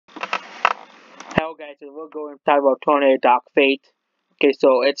Well, guys, so we're going to talk about Terminator Dark Fate. Okay,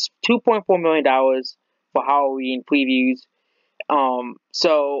 so it's $2.4 million for Halloween previews.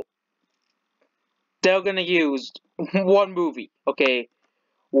 So they're gonna use one movie. Okay,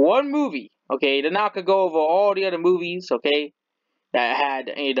 one movie. Okay, they're not gonna go over all the other movies. Okay, that had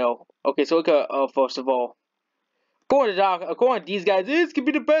Okay, so look at first of all, according to these guys, this could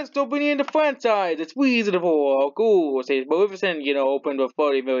be the best opening in the franchise. It's reasonable. Of course, it's Maleficent, opened with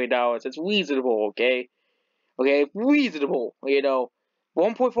 $30 million. It's reasonable. Okay. Okay, reasonable,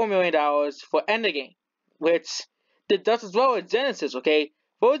 $1.4 million for Endgame, which did just as well as Genesis, okay?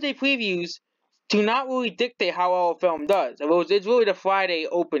 Thursday previews do not really dictate how well a film does. It's really the Friday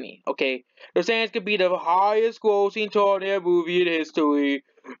opening, okay? They're saying it could be the highest grossing tornado movie in history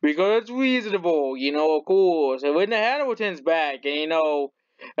because it's reasonable, of course. And Linda Hamilton's back, and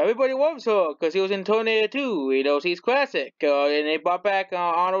everybody loves her because he was in Terminator 2, she's classic. And they brought back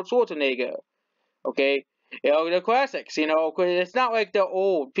Arnold Schwarzenegger, okay? The classics, 'cause it's not like the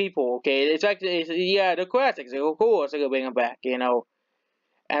old people, okay? The classics, of course, they're gonna bring them back, And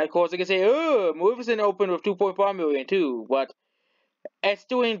of course, they can say, oh, Maleficent opened with 2.5 million too, but it's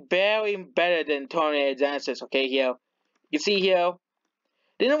doing barely better than Terminator Genesis, okay, here. You see here,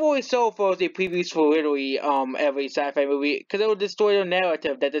 they don't really sell Thursday previews for literally, every sci-fi movie, because it will destroy the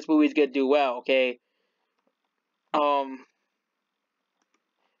narrative that this movie's gonna do well, okay?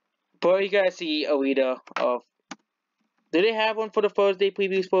 But you gotta see a reader of. Do they have one for the Thursday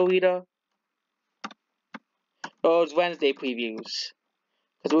previews for a reader? Oh, it's Wednesday previews.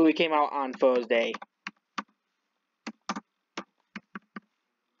 Because the movie came out on Thursday.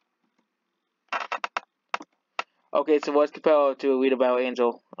 Okay, so let's compare it to Read About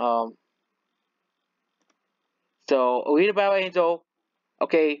Angel. So Read About Angel.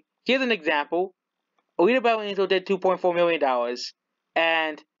 Okay, here's an example. Read About Angel did $2.4 million,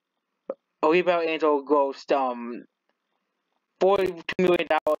 and Read About Angel grossed $42 million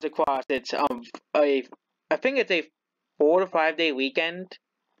across its I think it's a 4 to 5 day weekend.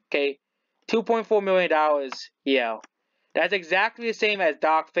 Okay, $2.4 million. Yeah, that's exactly the same as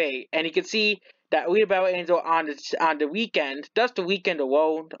Dark Fate, and you can see that Read About Angel on the weekend, just the weekend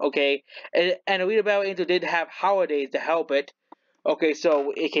alone. Okay, and Read About Angel did have holidays to help it. Okay,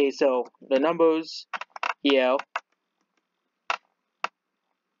 so the numbers. Yeah.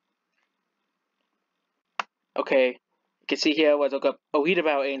 Okay, you can see here. Let's look up Read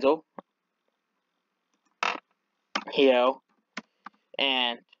About Angel. Here,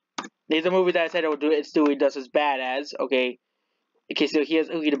 and these are movies that I said it's doing just as bad as. Okay. Okay, so here's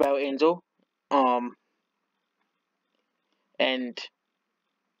Read About Angel. And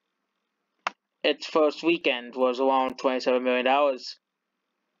its first weekend was around $27 million.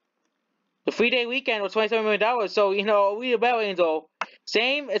 The 3 day weekend was $27 million. So, Read About Angel,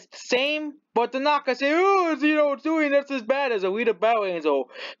 it's the same, but they're not gonna say, oh, it's doing just as bad as a Read About Angel.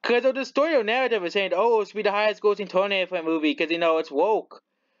 Because of the story or narrative is saying, oh, it's be the highest grossing Terminator movie, because, it's woke.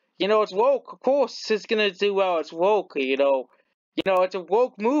 It's woke. Of course, it's gonna do well. It's woke, it's a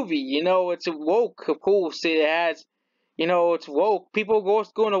woke movie, it's a woke, of course, it has, it's woke, people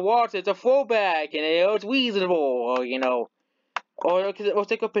going to watch it, it's a throwback, and it's reasonable, or let's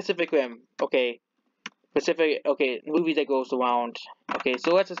take a Pacific Rim, okay, movies that goes around, okay,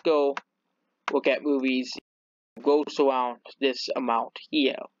 so let's just go look at movies goes around this amount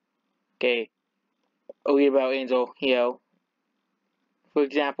here, okay, Read About Angel, here, for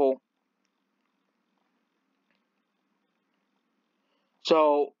example.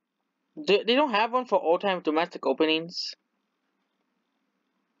 So, they don't have one for all-time domestic openings.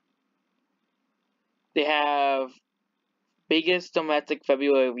 They have biggest domestic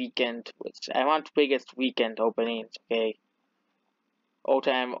February weekend, which I want biggest weekend openings, okay?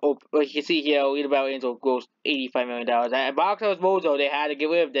 All-time, like you see here, Read About Angel grossed $85 million. At Box Office Mojo, they had to get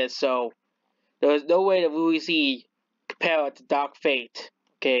rid of this, so there was no way to really see, compare it to Dark Fate,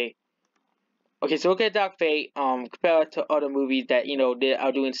 okay? Okay, so look at Dark Fate, compare it to other movies that, they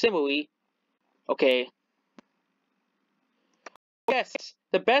are doing similarly, okay? Yes,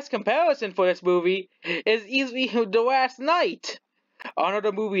 the best comparison for this movie is easily The Last Night.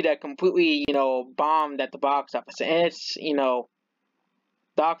 Another movie that completely, bombed at the box office. And it's,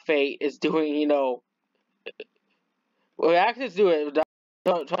 Dark Fate is doing, well, actually it's doing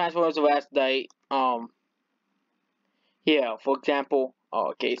Transformers The Last Night, yeah, for example,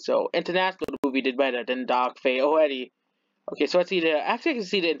 okay, so international movie did better than Dark Fate already. Okay, so let's see actually I can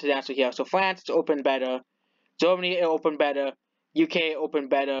see the international here. So France opened better, Germany opened better, UK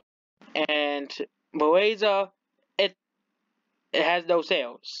opened better, and Malaysia, it has no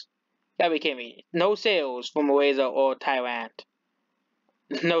sales. That became me. No sales from Malaysia or Thailand.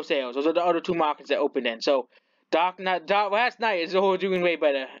 no sales. Those are the other two markets that opened in. So Last Night is doing way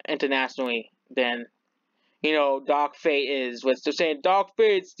better internationally than Dark Fate is. What's they're saying? Dark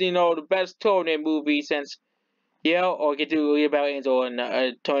Fate's the best Tornado movie since or get to read about Angel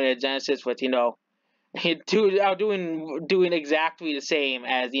and Tornado Genesis with doing exactly the same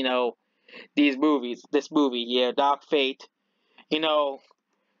as these movies. This movie, Dark Fate. You know,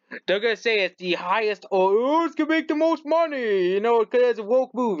 they're gonna say it's the highest, or it's gonna make the most money. Because it's a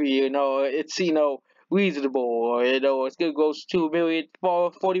woke movie. It's reasonable, or it's gonna go to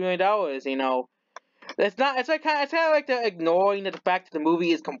 $40 million. It's not. It's like it's kind of like they're ignoring the fact that the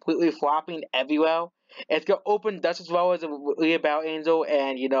movie is completely flopping everywhere. It's gonna open just as well as a About Angel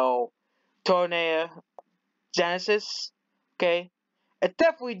and Tornado Genesis. Okay,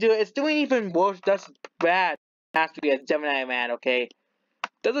 it's doing even worse. That's bad. Actually, as Gemini Man. Okay,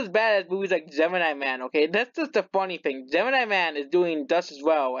 that's as bad as movies like Gemini Man. Okay, that's just the funny thing. Gemini Man is doing just as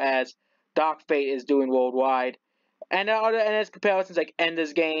well as Dark Fate is doing worldwide. And there's comparisons like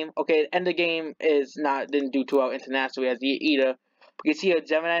Ender's Game. Okay, Ender's Game didn't do too well internationally as either. But you see a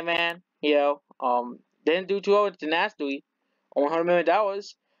Gemini Man, didn't do too well internationally, on $100 million.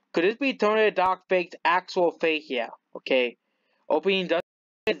 Could this be Terminator Dark Fate's actual fate here? Okay, opening does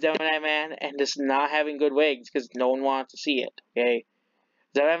Gemini Man and just not having good ratings because no one wants to see it. Okay,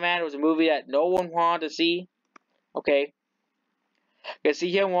 Gemini Man was a movie that no one wanted to see. Okay, you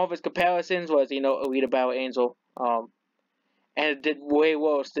see here one of his comparisons was A Read About Angel. And it did way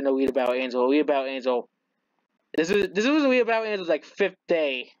worse than A Read About Angel. A Read About Angel. This was A Read About Angel's like 5th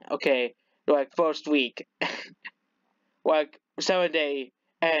day. Okay, like first week, like 7th day,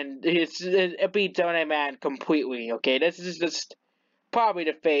 and it beat Gemini Man completely. Okay, this is just probably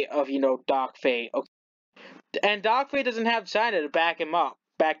the fate of Dark Fate. Okay, and Dark Fate doesn't have China to back them up.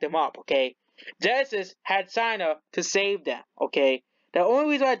 Okay, Genesis had China to save them. Okay. The only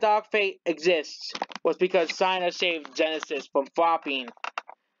reason why Dark Fate exists was because China saved Genesis from flopping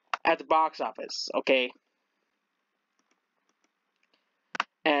at the box office, okay?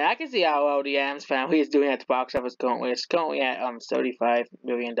 And I can see how well the Addams Family is doing at the box office currently. It's currently at $35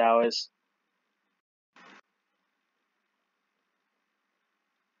 million.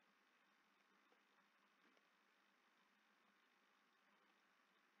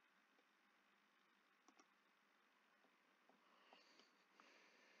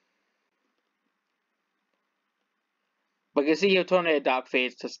 But you see your Tornado Dark Fate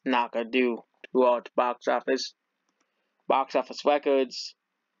is just not gonna do well at the box office. Box office records.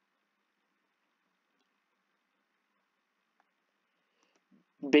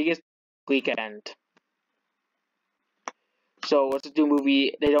 Biggest weekend. So what's the new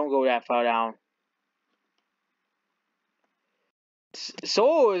movie? They don't go that far down.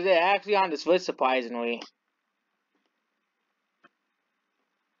 So is it actually on this list, surprisingly.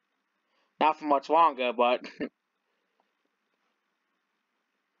 Not for much longer, but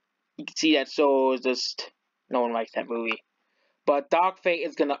you can see that Soul is just no one likes that movie. But Dark Fate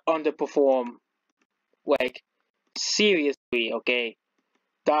is gonna underperform, like, seriously, okay?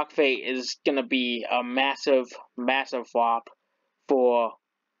 Dark Fate is gonna be a massive, massive flop for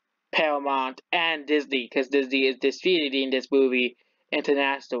Paramount and Disney, because Disney is distributing this movie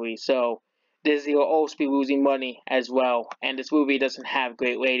internationally, so Disney will also be losing money as well, and this movie doesn't have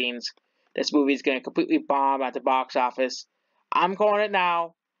great ratings. This movie is gonna completely bomb at the box office. I'm calling it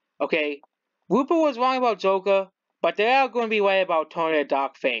now, okay? Rupert was wrong about Joker, but they are going to be right about Terminator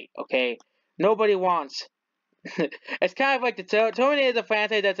Dark Fate, okay? Nobody wants. It's kind of like the Terminator is a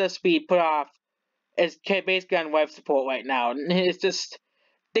franchise that's just be put off. It's basically on web support right now. It's just,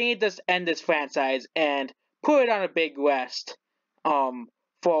 they need to just end this franchise and put it on a big rest for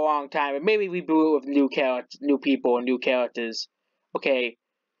a long time. And maybe reboot it with new people and new characters. Okay.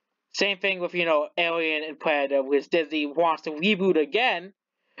 Same thing with, Alien and Predator, which Disney wants to reboot again.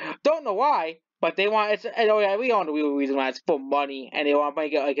 Don't know why, but they want we all know the real reason why. It's for money, and they want to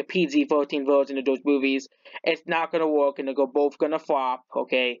make it like a PG-13 version of those movies. It's not gonna work, and they're both gonna flop.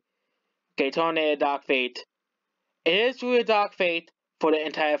 Okay, Tornado Dark Fate. It is truly a Dark Fate for the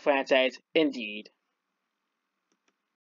entire franchise, indeed.